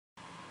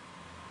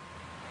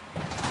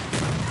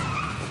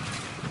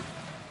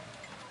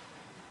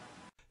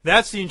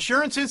That's the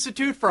Insurance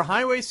Institute for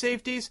Highway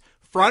Safety's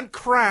front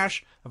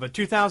crash of a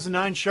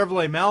 2009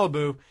 Chevrolet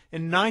Malibu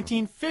and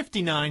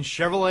 1959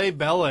 Chevrolet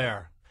Bel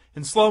Air.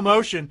 In slow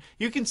motion,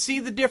 you can see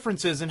the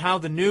differences in how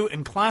the new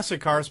and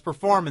classic cars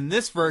perform in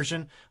this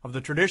version of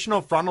the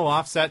traditional frontal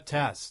offset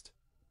test.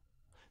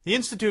 The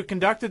Institute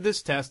conducted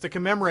this test to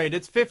commemorate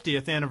its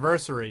 50th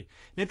anniversary,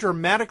 and it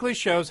dramatically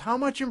shows how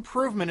much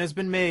improvement has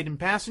been made in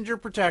passenger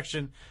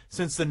protection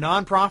since the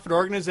nonprofit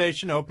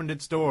organization opened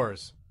its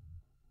doors.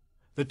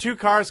 The two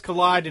cars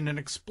collide in an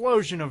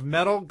explosion of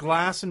metal,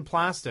 glass, and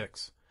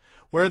plastics.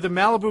 Where the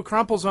Malibu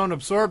crumple zone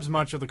absorbs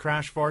much of the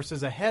crash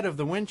forces ahead of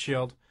the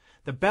windshield,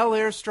 the Bel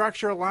Air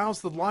structure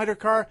allows the lighter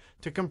car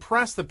to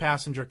compress the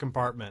passenger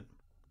compartment.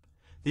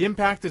 The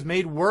impact is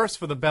made worse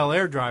for the Bel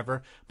Air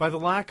driver by the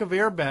lack of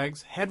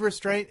airbags, head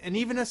restraint, and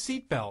even a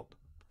seat belt.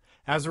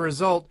 As a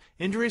result,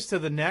 injuries to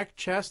the neck,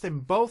 chest,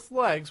 and both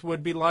legs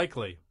would be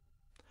likely.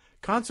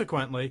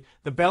 Consequently,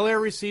 the Bel Air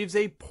receives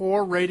a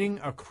poor rating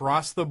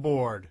across the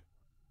board.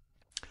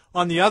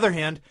 On the other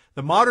hand,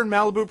 the modern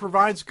Malibu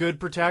provides good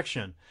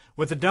protection,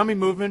 with the dummy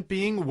movement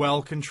being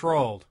well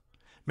controlled.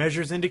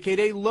 Measures indicate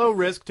a low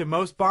risk to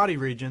most body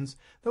regions,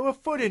 though a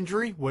foot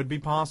injury would be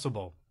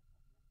possible.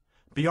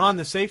 Beyond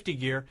the safety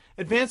gear,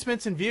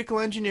 advancements in vehicle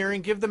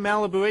engineering give the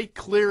Malibu a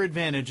clear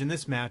advantage in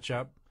this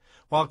matchup.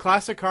 While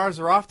classic cars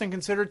are often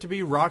considered to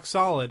be rock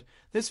solid,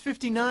 this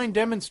 59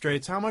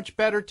 demonstrates how much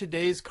better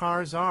today's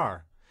cars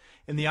are.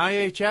 And the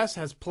IHS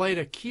has played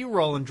a key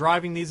role in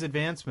driving these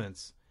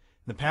advancements.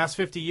 In the past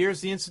 50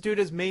 years, the Institute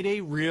has made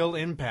a real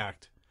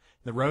impact.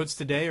 The roads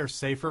today are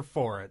safer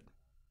for it.